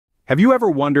Have you ever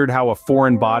wondered how a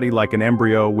foreign body like an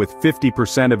embryo with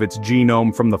 50% of its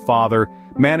genome from the father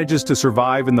manages to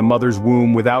survive in the mother's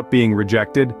womb without being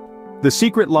rejected? The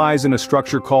secret lies in a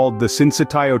structure called the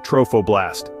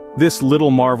syncytiotrophoblast. This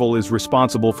little marvel is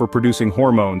responsible for producing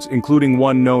hormones, including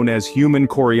one known as human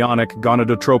chorionic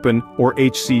gonadotropin, or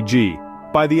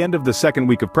HCG. By the end of the second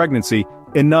week of pregnancy,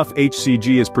 enough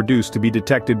HCG is produced to be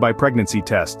detected by pregnancy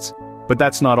tests. But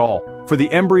that's not all. For the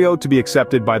embryo to be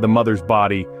accepted by the mother's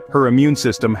body, her immune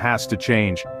system has to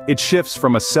change. It shifts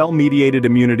from a cell-mediated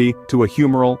immunity to a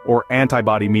humoral or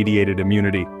antibody-mediated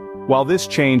immunity. While this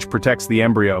change protects the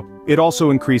embryo, it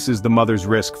also increases the mother's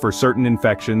risk for certain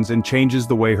infections and changes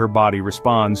the way her body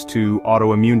responds to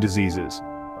autoimmune diseases.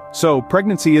 So,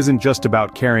 pregnancy isn't just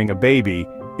about carrying a baby,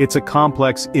 it's a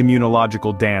complex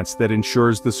immunological dance that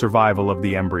ensures the survival of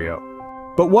the embryo.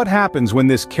 But what happens when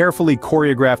this carefully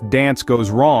choreographed dance goes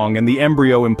wrong and the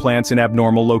embryo implants in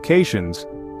abnormal locations?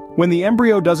 When the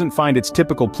embryo doesn't find its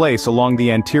typical place along the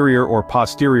anterior or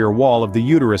posterior wall of the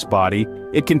uterus body,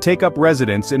 it can take up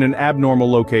residence in an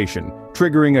abnormal location,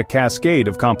 triggering a cascade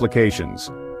of complications.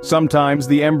 Sometimes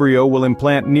the embryo will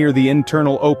implant near the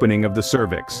internal opening of the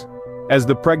cervix. As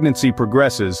the pregnancy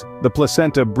progresses, the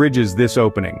placenta bridges this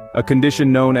opening, a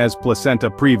condition known as placenta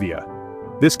previa.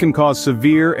 This can cause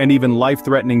severe and even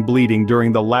life-threatening bleeding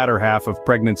during the latter half of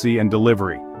pregnancy and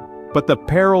delivery. But the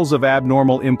perils of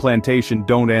abnormal implantation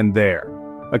don't end there.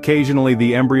 Occasionally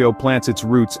the embryo plants its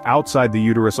roots outside the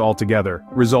uterus altogether,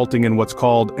 resulting in what's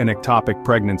called an ectopic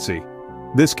pregnancy.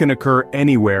 This can occur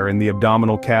anywhere in the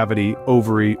abdominal cavity,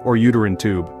 ovary, or uterine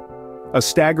tube. A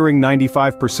staggering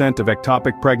 95% of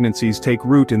ectopic pregnancies take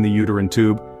root in the uterine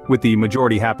tube, with the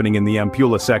majority happening in the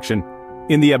ampulla section.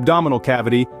 In the abdominal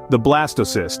cavity, the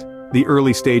blastocyst, the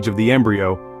early stage of the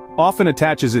embryo, often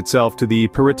attaches itself to the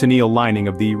peritoneal lining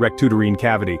of the rectuterine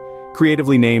cavity,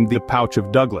 creatively named the pouch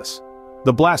of Douglas.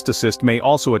 The blastocyst may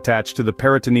also attach to the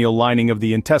peritoneal lining of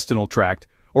the intestinal tract,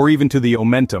 or even to the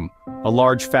omentum, a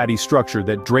large fatty structure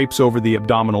that drapes over the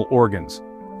abdominal organs.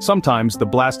 Sometimes the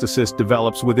blastocyst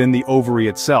develops within the ovary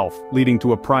itself, leading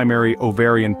to a primary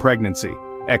ovarian pregnancy.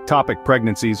 Ectopic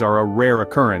pregnancies are a rare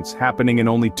occurrence, happening in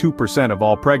only 2% of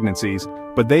all pregnancies,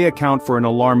 but they account for an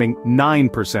alarming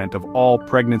 9% of all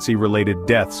pregnancy-related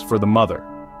deaths for the mother.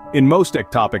 In most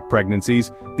ectopic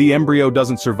pregnancies, the embryo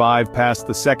doesn't survive past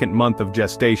the second month of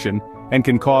gestation and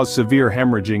can cause severe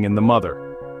hemorrhaging in the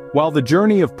mother. While the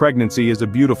journey of pregnancy is a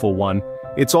beautiful one,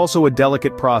 it's also a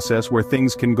delicate process where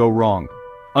things can go wrong.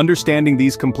 Understanding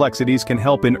these complexities can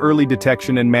help in early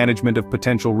detection and management of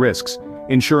potential risks,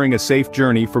 ensuring a safe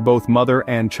journey for both mother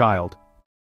and child.